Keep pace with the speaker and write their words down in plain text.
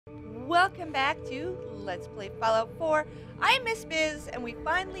welcome back to Let's Play Fallout 4. I'm Miss Bizz, and we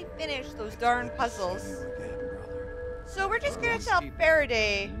finally finished those darn puzzles. So we're just gonna tell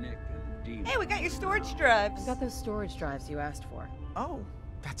Faraday, hey, we got your storage drives. I got those storage drives you asked for. Oh,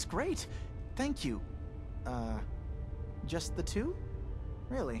 that's great. Thank you. Just the two?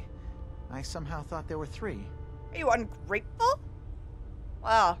 Really? I somehow thought there were three. Are you ungrateful?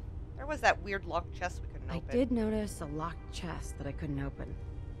 Well, there was that weird locked chest we couldn't open. I did notice a locked chest that I couldn't open.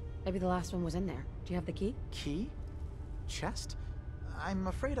 Maybe the last one was in there. Do you have the key? Key? Chest? I'm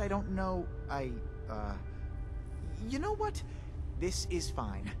afraid I don't know. You know what? This is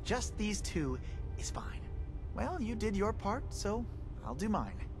fine. Just these two is fine. Well, you did your part, so I'll do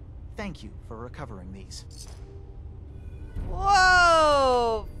mine. Thank you for recovering these.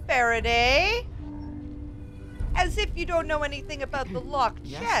 Whoa, Faraday! As if you don't know anything about the locked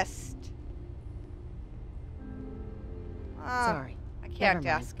Yes? chest. Sorry. I can't Never mind.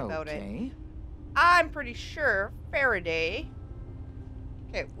 ask about it. Okay. I'm pretty sure Faraday.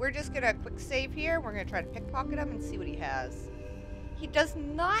 Okay, we're just gonna quick save here. We're gonna try to pickpocket him and see what he has. He does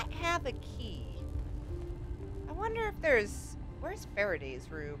not have a key. I wonder if there's... Where's Faraday's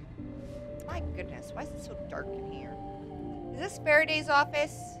room? My goodness, why is it so dark in here? Is this Faraday's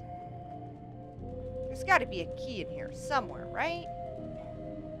office? There's gotta be a key in here somewhere, right?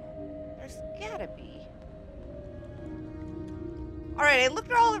 There's gotta be. Alright, I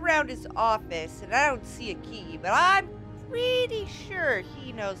looked all around his office and I don't see a key, but I'm pretty sure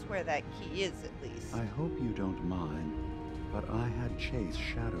he knows where that key is at least. I hope you don't mind, but I had Chase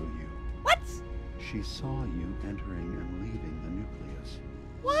shadow you. What? She saw you entering and leaving the nucleus.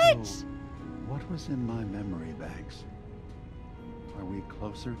 What? So, what was in my memory banks? Are we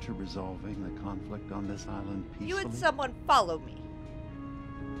closer to resolving the conflict on this island peacefully? You and someone follow me.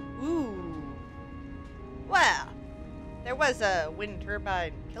 Ooh. Well, there was a wind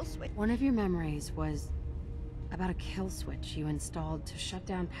turbine kill switch. One of your memories was about a kill switch you installed to shut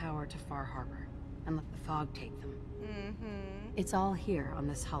down power to Far Harbor and let the fog take them. Mm-hmm. It's all here on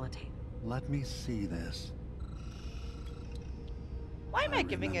this holotape. Let me see this. Why am I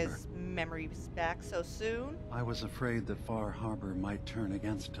giving remember. his memories back so soon? I was afraid that Far Harbor might turn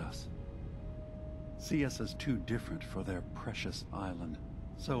against us. See us as too different for their precious island.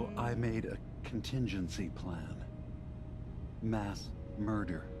 So I made a contingency plan. Mass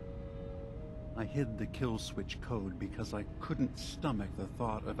murder. I hid the kill switch code because I couldn't stomach the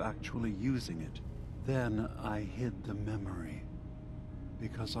thought of actually using it. Then I hid the memory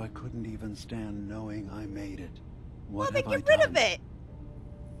because I couldn't even stand knowing I made it. What Well, then have get I rid of done? it.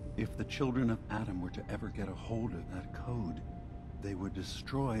 If the children of Adam were to ever get a hold of that code, they would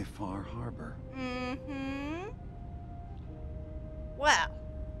destroy Far Harbor. Mm-hmm. Well,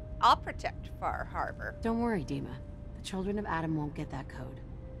 I'll protect Far Harbor. Don't worry, DiMa. The children of Adam won't get that code.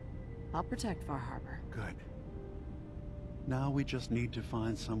 I'll protect Far Harbor. Good. Now we just need to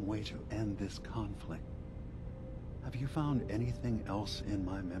find some way to end this conflict. Have you found anything else in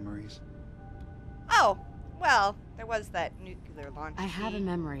my memories? Oh, well, there was that nuclear launch I have a key.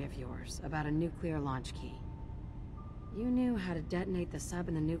 memory of yours about a nuclear launch key. You knew how to detonate the sub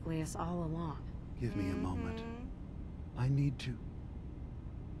in the nucleus all along. Give me a moment. Mhm. I need to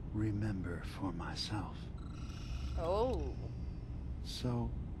remember for myself. Oh. So,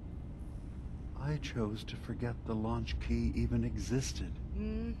 I chose to forget the launch key even existed.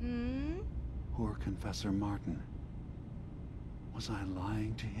 Mm-hmm. Poor Confessor Martin. Was I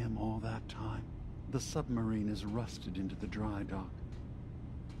lying to him all that time? The submarine is rusted into the dry dock.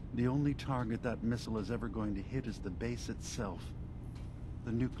 The only target that missile is ever going to hit is the base itself.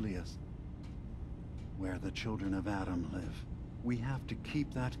 The nucleus. Where the children of Adam live. We have to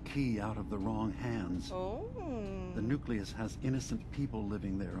keep that key out of the wrong hands. Oh. The nucleus has innocent people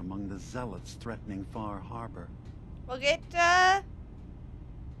living there among the zealots threatening Far Harbor. We'll get,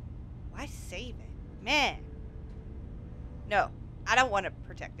 why save it? Man. No, I don't want to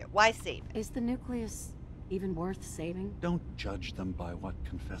protect it. Why save it? Is the nucleus even worth saving? Don't judge them by what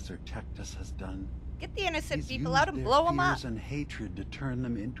Confessor Tectus has done. Get the innocent He's people used out and their blow them up. fears and hatred to turn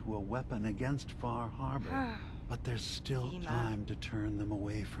them into a weapon against Far Harbor. But there's still DiMa. time to turn them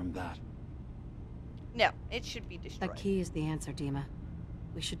away from that. No, it should be destroyed. That key is the answer, DiMa.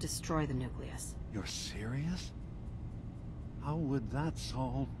 We should destroy the nucleus. You're serious? How would that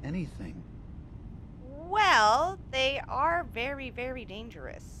solve anything? Well, they are very, very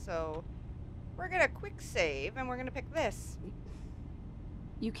dangerous. So we're gonna quick save and we're gonna pick this.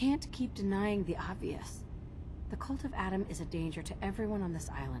 You can't keep denying the obvious. The cult of Adam is a danger to everyone on this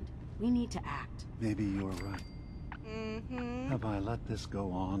island. We need to act. Maybe you're right. Mm-hmm. Have I let this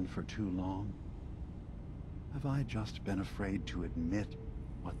go on for too long? Have I just been afraid to admit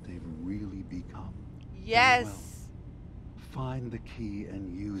what they've we become. Yes. Very well. Find the key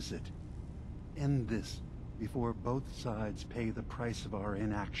and use it. End this before both sides pay the price of our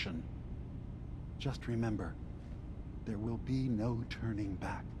inaction. Just remember, there will be no turning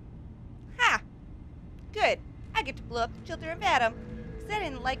back. Ha! Good. I get to blow up the children of Adam, because I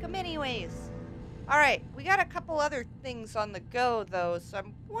didn't like them anyways. Alright, we got a couple other things on the go, though, so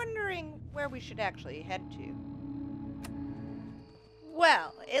I'm wondering where we should actually head to.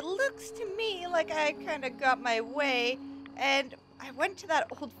 Well, it looks to me like I kind of got my way, and I went to that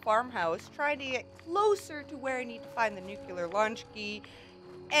old farmhouse trying to get closer to where I need to find the nuclear launch key,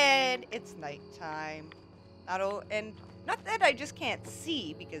 and it's nighttime. And not that I just can't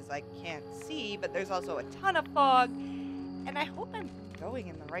see, because I can't see, but there's also a ton of fog, and I hope I'm going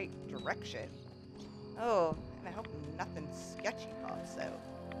in the right direction. Oh, and I hope nothing sketchy pops out,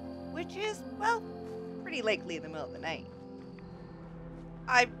 which is, well, pretty likely in the middle of the night.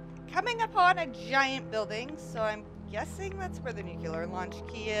 I'm coming upon a giant building, so I'm guessing that's where the nuclear launch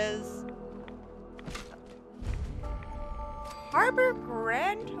key is. Harbor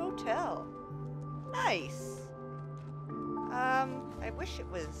Grand Hotel. Nice. I wish it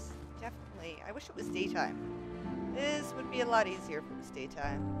was I wish it was daytime. This would be a lot easier if it was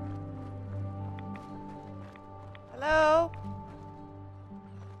daytime. Hello?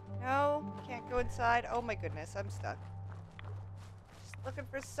 No, can't go inside. Oh my goodness, I'm stuck. Just looking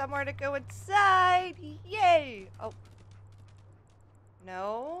for somewhere to go inside. Yay! Oh.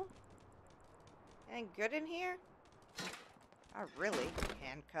 No? Anything good in here? Not really.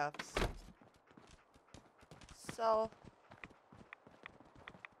 Handcuffs. So.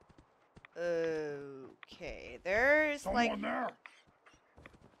 Okay, there's like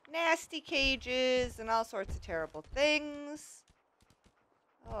nasty cages and all sorts of terrible things.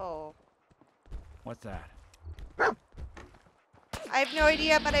 Oh. What's that? I have no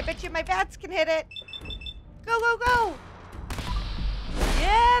idea, but I bet you my bats can hit it. Go, go, go!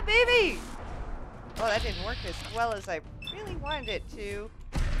 Yeah, baby! Oh, that didn't work as well as I really wanted it to.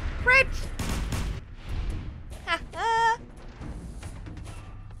 Crit! Ha ha!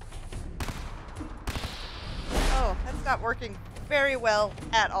 Oh, that's not working very well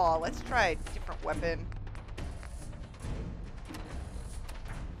at all. Let's try a different weapon.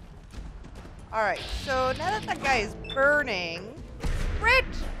 Alright, so now that guy is burning... Crit!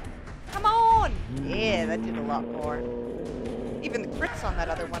 Come on! Yeah, that did a lot more. Even the crits on that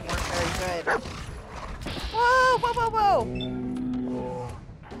other one weren't very good. Whoa, whoa, whoa, whoa!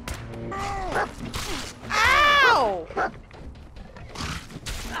 Ow!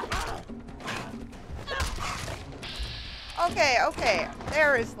 Okay, okay.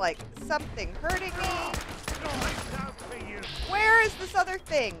 There is like something hurting me. Where is this other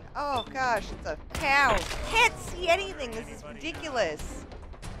thing? Oh gosh, it's a cow. Can't see anything. This is ridiculous.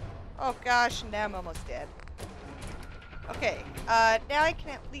 Oh gosh, now I'm almost dead. Okay, now I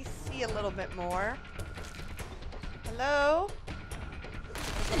can at least see a little bit more. Hello?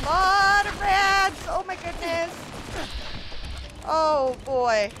 There's a lot of rats. Oh my goodness. Oh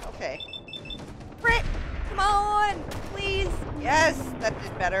boy. Okay. Crit! Come on! Please! Yes! That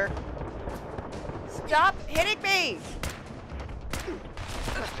did better. Stop hitting me!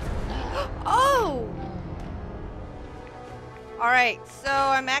 Oh! Alright, so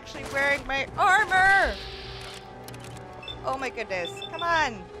I'm actually wearing my armor! Oh my goodness. Come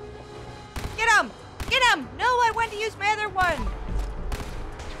on! Get him! Get him! No, I wanted to use my other one!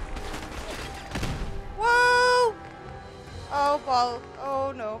 Whoa! Oh, ball.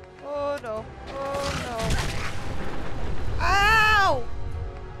 Oh no. Oh no. Oh no. Ow!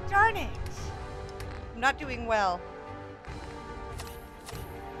 Darn it! I'm not doing well.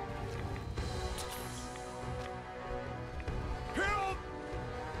 Help!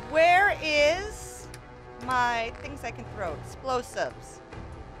 Where is my things I can throw? Explosives.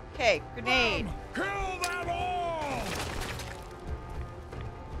 Okay, grenade. Kill them all!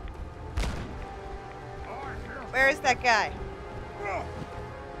 Where is that guy?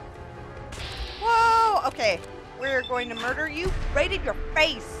 Whoa! Okay, we're going to murder you right in your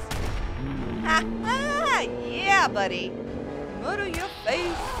face. Ha ha! Yeah, buddy. Murder your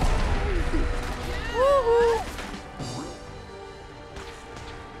face. Woohoo!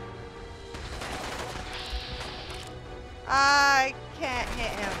 I can't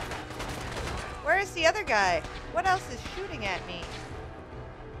hit him. Where's the other guy? What else is shooting at me?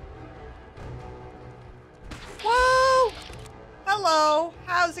 Whoa! Hello.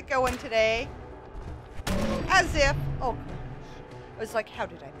 How's it going today? As if... Oh, gosh. I was like, how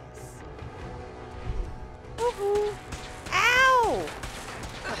did I miss? Woohoo! Ow!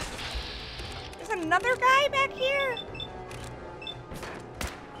 There's another guy back here?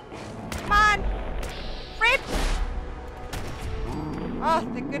 Come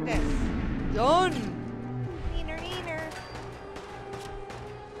goodness. Done. Neener, neener.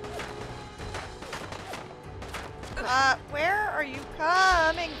 Where are you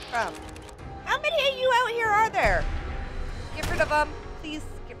coming from? How many of you out here are there? Get rid of them. Please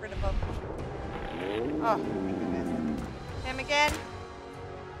get rid of them. Oh, my goodness. Him again?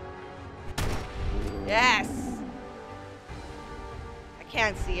 Yes! I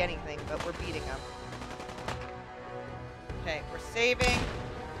can't see anything, but we're beating him. Okay, we're saving.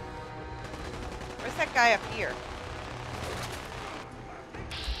 Where's that guy up here?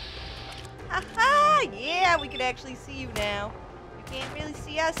 Haha! Yeah, we can actually see you now. You can't really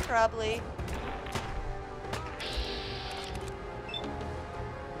see us, probably.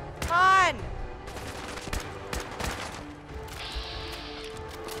 Come on!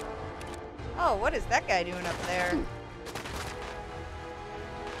 Oh, what is that guy doing up there?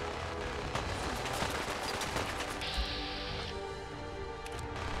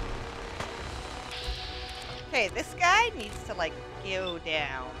 Okay, this guy needs to, like, go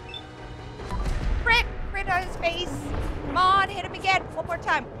down. Crit! Crit on his face! Come on, hit him again! One more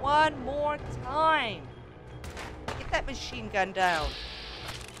time! One more time! Get that machine gun down.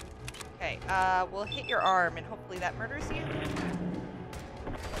 Okay, we'll hit your arm, and hopefully that murders you.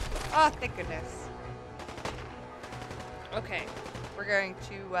 Oh, thank goodness. Okay, we're going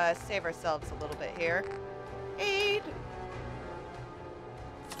to save ourselves a little bit here. Aid!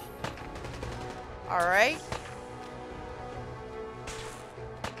 Alright.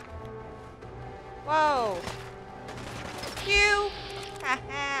 Whoa! You!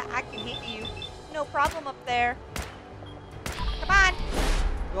 Haha, I can hit you. No problem up there. Come on!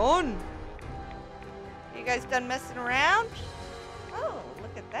 Done! You guys done messing around? Oh,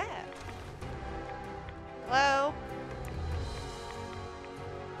 look at that. Hello?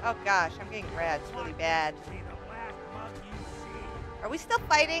 Oh gosh, I'm getting grads really bad. Are we still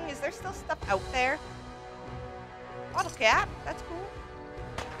fighting? Is there still stuff out there? Bottle cap? That's cool.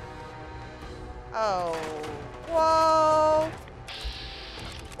 Oh. Whoa!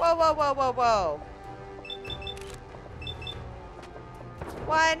 Whoa, whoa, whoa, whoa, whoa.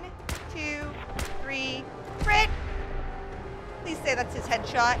 1, 2, 3, crit! Please say that's his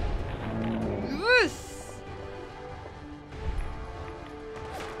headshot. Yes!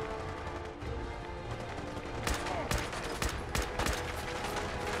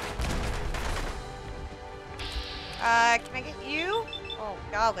 Can I get you? Oh,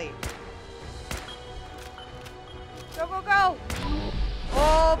 golly. Go, go, go!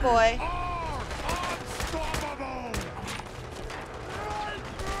 Oh, boy.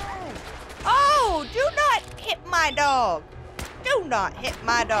 Oh, do not hit my dog. Do not hit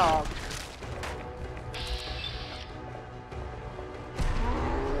my dog.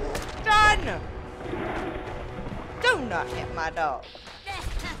 Done! Do not hit my dog.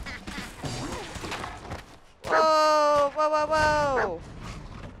 Whoa, whoa, whoa, whoa.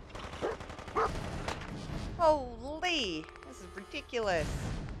 Holy, this is ridiculous.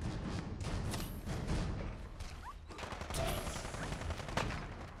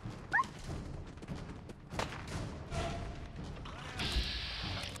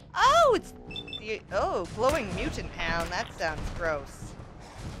 Oh, it's the, oh, glowing mutant hound. That sounds gross.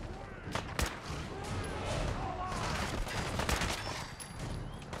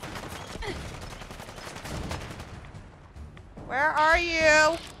 Where are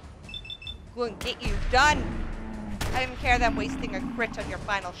you? Go and get you done. I didn't care that I'm wasting a crit on your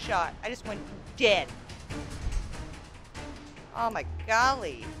final shot. I just went dead. Oh my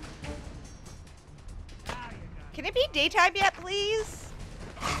golly. Can it be daytime yet, please?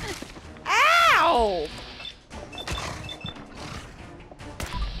 Ow!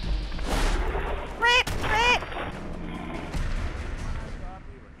 Crit, crit!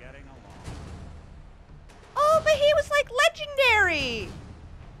 Oh, but he was like legendary!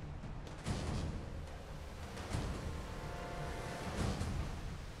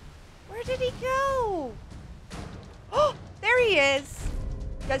 Where did he go? Oh, there he is!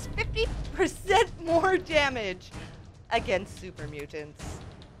 Does 50% more damage against super mutants.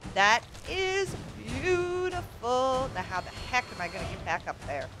 That is beautiful. Now how the heck am I gonna get back up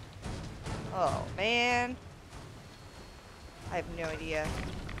there? Oh, man. I have no idea.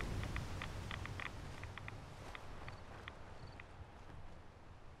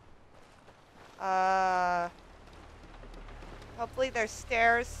 Hopefully there's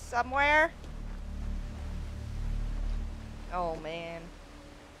stairs somewhere. Oh, man.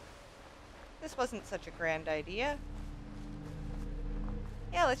 This wasn't such a grand idea.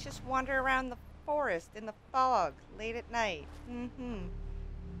 Yeah, let's just wander around the forest in the fog late at night. Mm-hmm.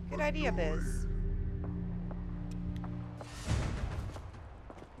 Good idea, Bizz.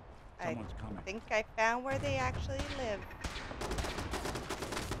 Someone's coming. I think I found where they actually live.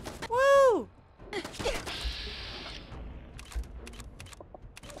 Woo!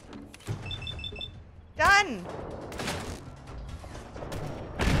 Done!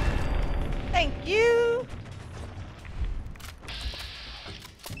 Thank you!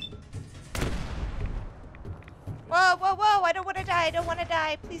 Whoa, whoa, whoa! I don't want to die! I don't want to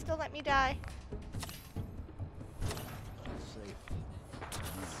die! Please don't let me die.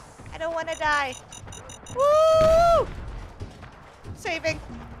 I don't want to die. Woo! Saving.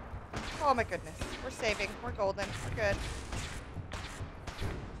 Oh my goodness. We're saving. We're golden. We're good.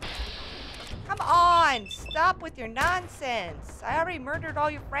 Come on! Stop with your nonsense. I already murdered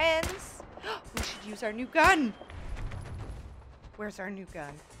all your friends. We should use our new gun. Where's our new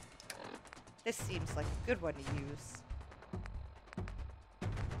gun? This seems like a good one to use.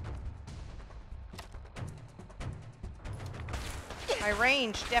 My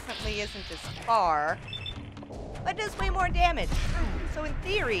range definitely isn't as far, but does way more damage. So in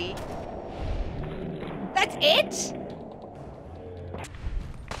theory, that's it?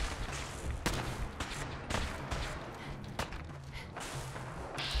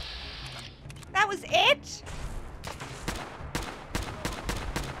 That was it?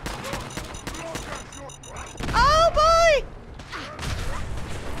 Oh boy!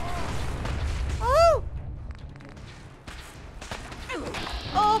 Oh!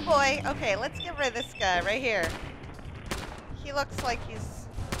 Oh boy. Okay, let's get rid of this guy right here. He looks like he's...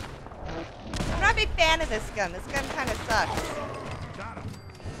 I'm not a big fan of this gun. This gun kind of sucks.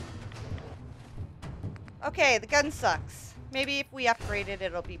 Okay, the gun sucks. Maybe if we upgrade it,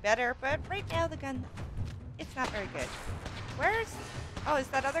 it'll be better. But right now, the gun... it's not very good. Where's... oh, is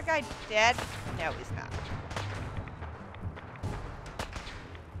that other guy dead? No, he's not.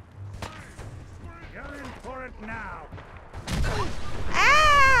 You're in for it now.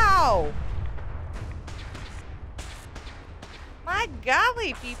 Ow! My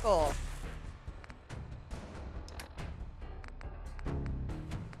golly, people.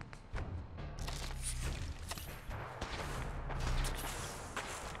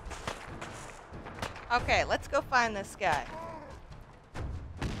 Okay, let's go find this guy.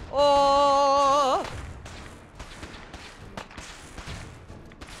 Oh!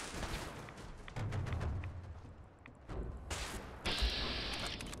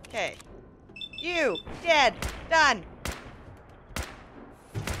 Okay. You, dead, done.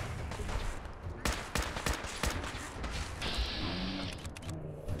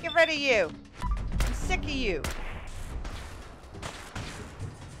 Get rid of you. I'm sick of you.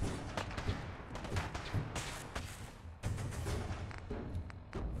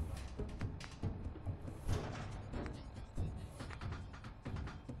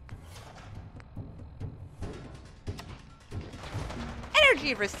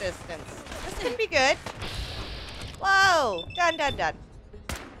 Energy resistance. This could be good. Whoa. Done, done, done.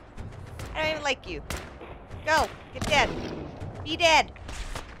 I don't even like you. Go. Get dead. Be dead.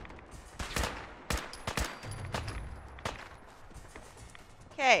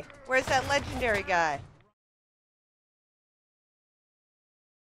 Okay. Where's that legendary guy?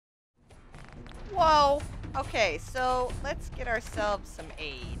 Whoa. Okay, so let's get ourselves some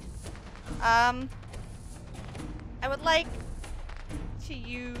aid. I would like to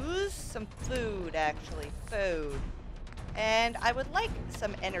use some food, actually. Food. And I would like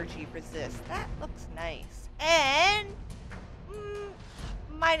some energy resist. That looks nice. And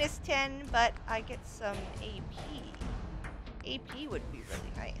minus 10, but I get some AP. AP would be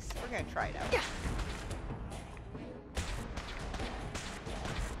really nice. We're gonna try it out. Yeah.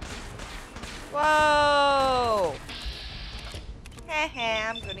 Whoa! Haha,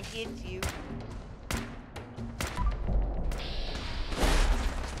 I'm gonna get you.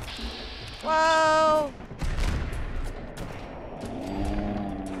 Whoa!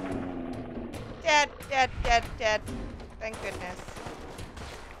 Dead, dead, dead, dead. Thank goodness.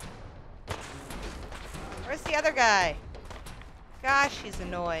 Where's the other guy? Gosh, he's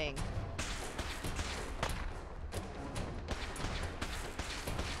annoying.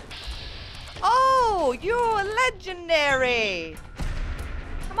 Oh, you're legendary!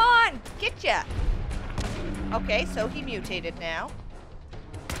 Come on, get ya! Okay, so he mutated now.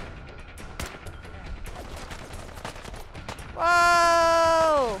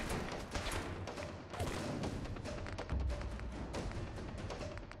 Whoa!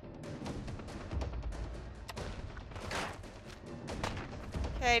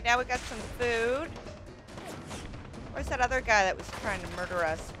 Okay, now we got some food. Where's that other guy that was trying to murder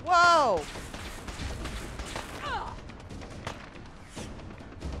us? Whoa!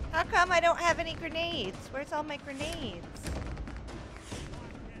 How come I don't have any grenades? Where's all my grenades?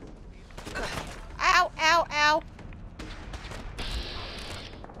 Ow, ow.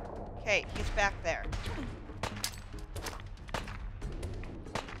 Okay, he's back there.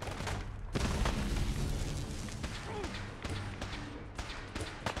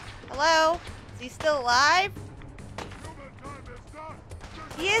 Hello? Is he still alive?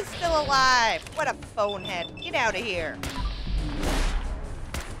 He is still alive. What a bonehead. Get out of here.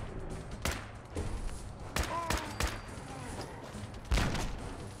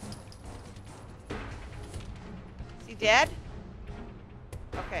 Is he dead?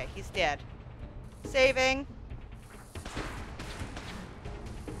 Okay, he's dead. Saving.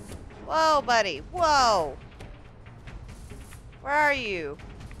 Whoa, buddy. Whoa. Where are you?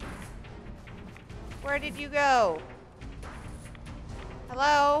 Where did you go?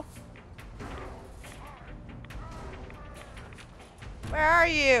 Hello? Where are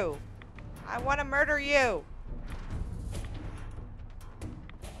you? I want to murder you.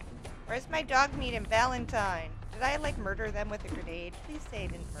 Where's my dog meat and Valentine? Did I, like, murder them with a grenade? Please say I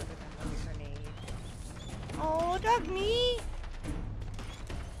didn't murder them with a grenade. Oh, dog meat!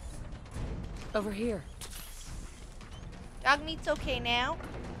 Over here. Dog meat's okay now.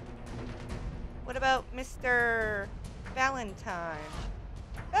 What about Mr. Valentine?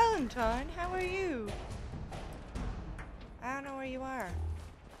 Valentine, how are you? I don't know where you are.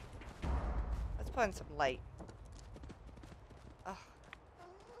 Let's put on some light. Ugh.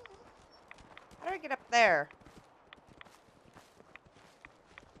 How do I get up there?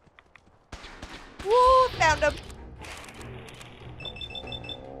 Woo! Found him!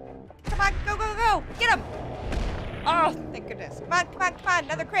 Come on, go, go, go! Get him! Oh, thank goodness. Come on, come on, come on.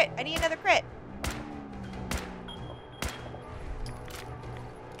 Another crit. I need another crit.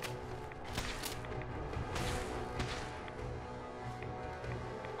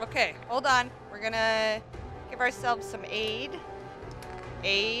 Okay, hold on. We're gonna give ourselves some aid.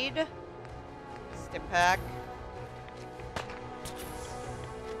 Aid. Stim pack.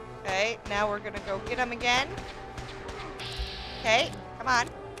 Okay, now we're gonna go get him again. Okay, come on.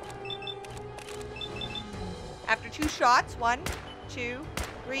 After 2 shots, 1, 2,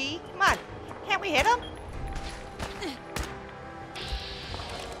 3, come on. Can't we hit him?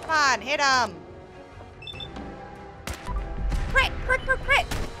 Come on, hit him. Crit, crit, crit, crit.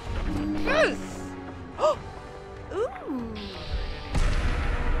 Yes. Oh. Ooh.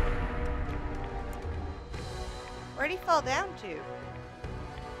 Where'd he fall down to?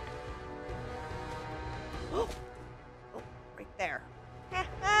 Oh, right there.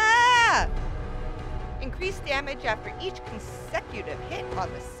 Ha-ha! Increased damage after each consecutive hit on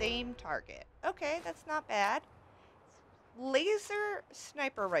the same target. Okay, that's not bad. Laser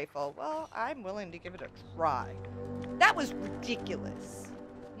sniper rifle. Well, I'm willing to give it a try. That was ridiculous.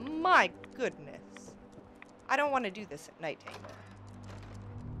 My goodness. I don't want to do this at night anymore.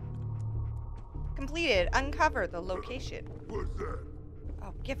 Completed. Uncover the location. What's that?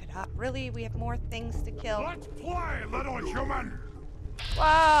 Oh, give it up. Really? We have more things to kill. Let's play, little human!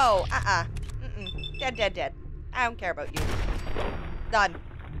 Whoa! Mm-mm. Dead, dead, dead. I don't care about you. Done.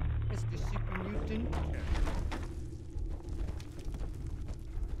 Mr. Super Mutant.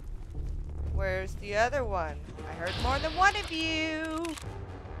 Where's the other one? I heard more than one of you.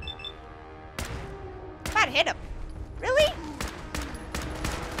 Come on, hit him. Really?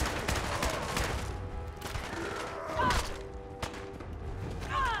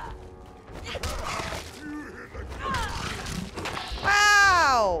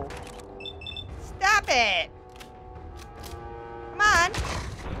 Wow! Stop it! Come on!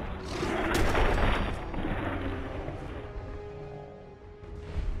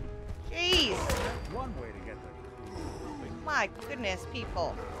 Jeez! One way to get them. My goodness,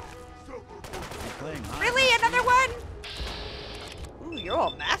 people. Playing high. Really? Another one? Ooh, you're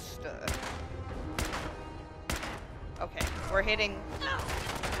a master. Okay, we're hitting...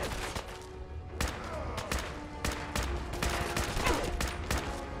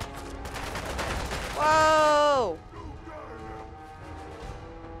 Whoa!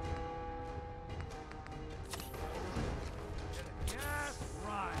 Yes,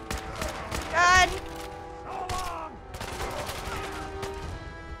 right. Done! So long!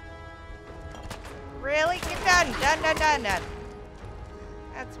 Really? Get done! Done, done, done, done.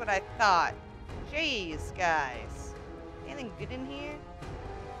 That's what I thought. Jeez, guys. Anything good in here?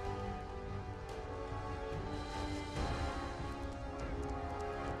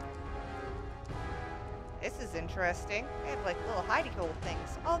 This is interesting. They have like little hidey hole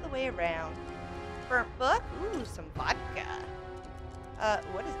things all the way around. Burnt book? Ooh, some vodka.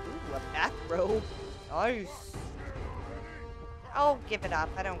 What is, ooh, a bathrobe. Nice. Oh, give it up.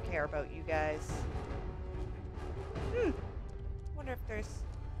 I don't care about you guys. Wonder if there's...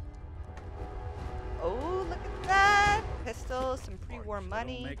 Oh, look at that. Pistol, some pre-war Parts, they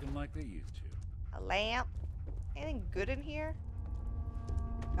money. don't make them like they used to. A lamp. Anything good in here?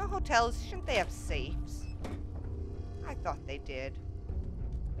 No hotels, shouldn't they have safes? I thought they did.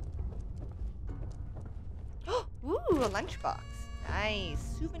 Ooh, a lunchbox.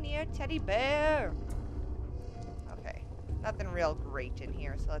 Nice. Souvenir teddy bear. Okay. Nothing real great in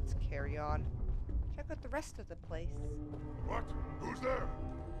here, so let's carry on. Check out the rest of the place. What? Who's there?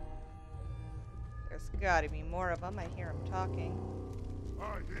 There's gotta be more of them. I hear them talking.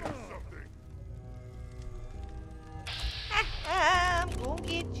 I hear something. Ha ha! I'm gonna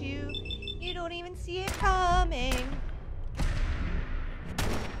get you. You don't even see it coming.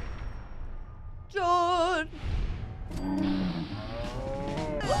 Done.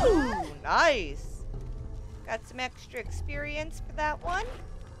 Ooh, nice. Got some extra experience for that one.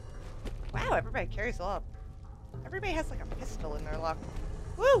 Wow, everybody carries a lot. Everybody has like a pistol in their locker.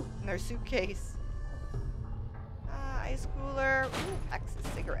 Woo! In their suitcase. Ice cooler. Ooh, packs of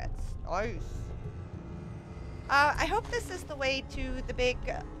cigarettes. Nice. I hope this is the way to the big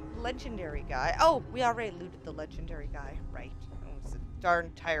legendary guy. Oh, we already looted the legendary guy. Right. Oh, it's a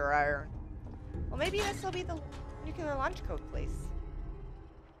darn tire iron. Well, maybe this will be the nuclear launch code place.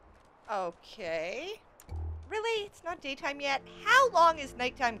 Okay. Really? It's not daytime yet? How long is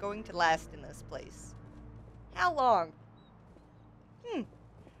nighttime going to last in this place? How long?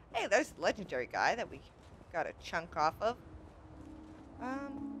 Hey, there's the legendary guy that we got a chunk off of.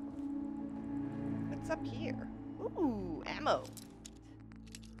 What's up here? Ooh, ammo.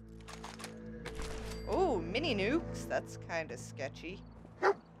 Ooh, mini nukes. That's kind of sketchy.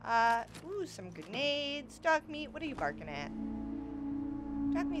 Ooh, some grenades. Dog meat, what are you barking at?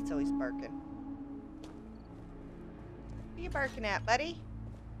 Dog meat's always barking. What are you barking at, buddy?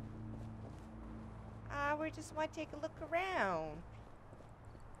 We just want to take a look around.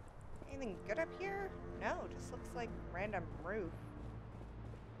 Anything good up here? No, just looks like random roof.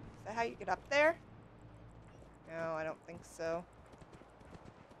 Is that how you get up there? No, I don't think so.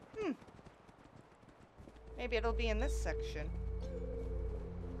 Maybe it'll be in this section.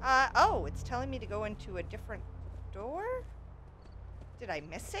 Oh, it's telling me to go into a different door? Did I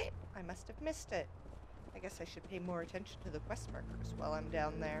miss it? I must have missed it. I guess I should pay more attention to the quest markers while I'm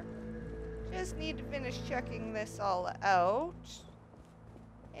down there. Just need to finish checking this all out.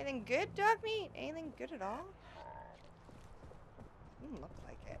 Anything good, dog meat? Anything good at all? Looks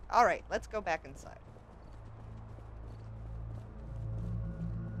like it. Alright, let's go back inside.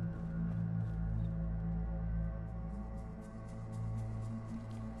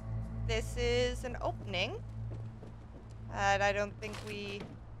 This is an opening that I don't think we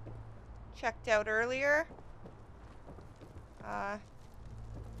checked out earlier.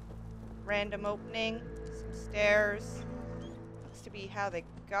 Random opening, some stairs. Looks to be how they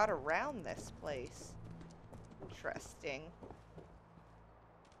got around this place. Interesting.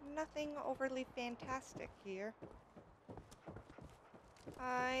 Nothing overly fantastic here.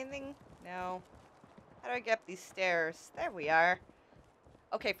 Anything? No. How do I get up these stairs? There we are.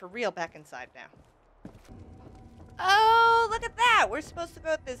 Okay, for real, back inside now. Oh, look at that! We're supposed to go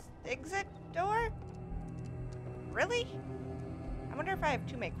at this exit door? Really? I wonder if I have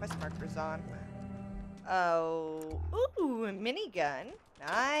too many quest markers on. Oh, ooh, a minigun.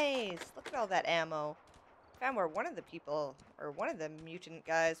 Nice. Look at all that ammo. Found where one of the people, or one of the mutant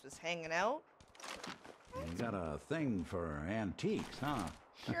guys was hanging out. You got a thing for antiques, huh?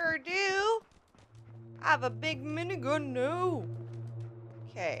 Sure do. I have a big minigun now.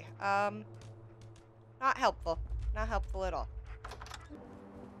 Okay, not helpful. Not helpful at all.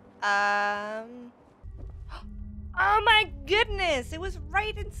 Oh my goodness! It was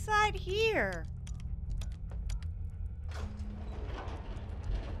right inside here.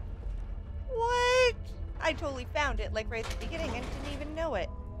 What? I totally found it, like right at the beginning, and didn't even know it.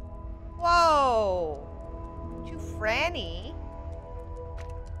 Whoa! To Franny.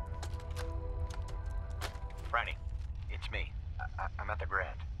 Franny, it's me. I'm at the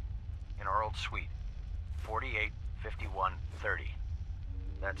Grand. In our old suite. 485130.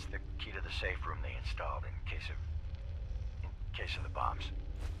 That's the key to the safe room they installed in case of the bombs.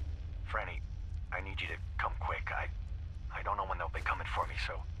 Franny, I need you to come quick. I don't know when they'll be coming for me,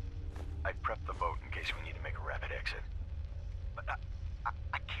 so I prepped the boat in case we need to make a rapid exit. But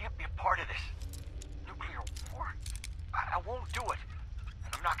I can't be a part of this. Nuclear war. I won't do it.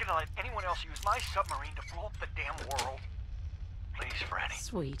 And I'm not gonna let anyone else use my submarine to blow up the damn world. Please, Franny.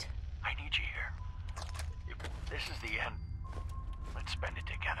 Sweet. I need you here. If this is the end, let's spend it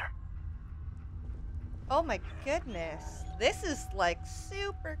together. Oh my goodness. This is like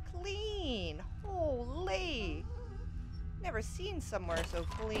super clean. Holy. Never seen somewhere so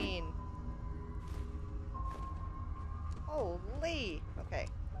clean. Holy. Okay.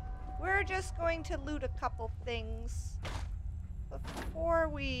 We're just going to loot a couple things before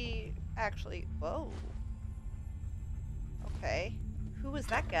we actually... Whoa. Okay. Who was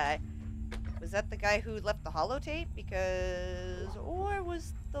that guy? Was that the guy who left the holotape? Because... Or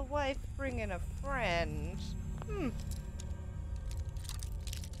was the wife bringing a friend?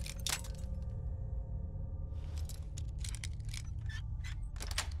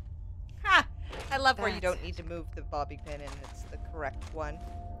 Ha! I love where you don't need to move the bobby pin and it's the correct one.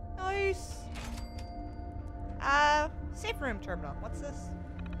 Nice! Safe room terminal. What's this?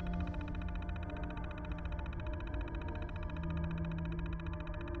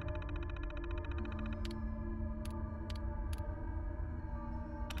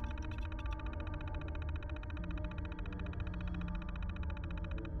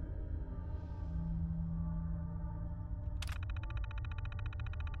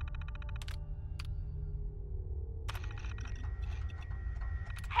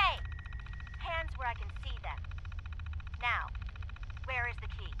 Hey! Hands where I can see them. Now, where is the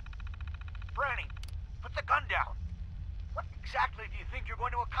key? Franny, put the gun down. What exactly do you think you're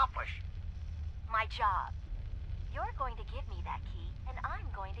going to accomplish? My job. You're going to give me that key, and I'm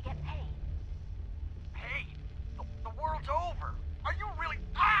going to get paid. Hey, the world's over. Are you really...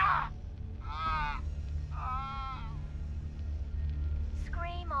 Ah! Ah! Ah!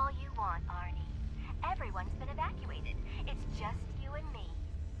 Scream all you want, Arnie. Everyone's been evacuated. It's just you and me.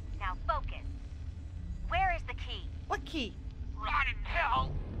 Now focus. Where is the key? What key? Rot in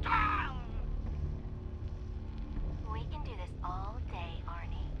hell! Ah! We can do this all day,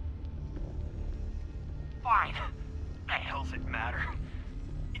 Arnie. Fine. The hell's it matter?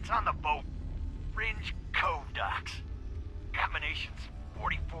 It's on the boat. Fringe Cove docks. Combinations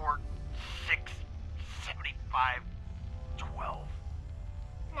 44, 6, 75, 12.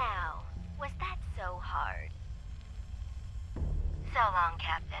 Now, was that so hard? So long,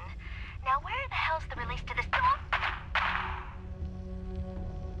 Captain. Now where the hell's the release to this...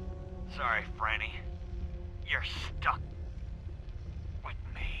 Sorry, Franny. You're stuck with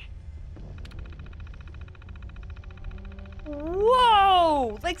me.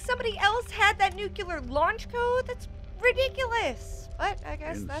 Whoa! Like somebody else had that nuclear launch code? That's ridiculous. But I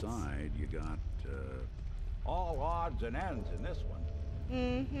guess that's... Inside, you got all odds and ends in this one.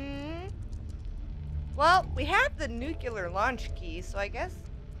 Mm-hmm. Well, we have the nuclear launch key, so I guess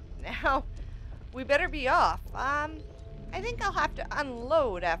now we better be off. I think I'll have to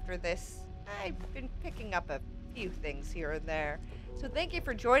unload after this. I've been picking up a few things here and there. So thank you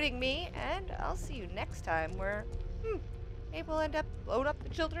for joining me, and I'll see you next time where, maybe we'll end up blowing up the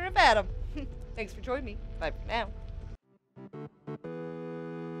children of Adam. Thanks for joining me. Bye for now.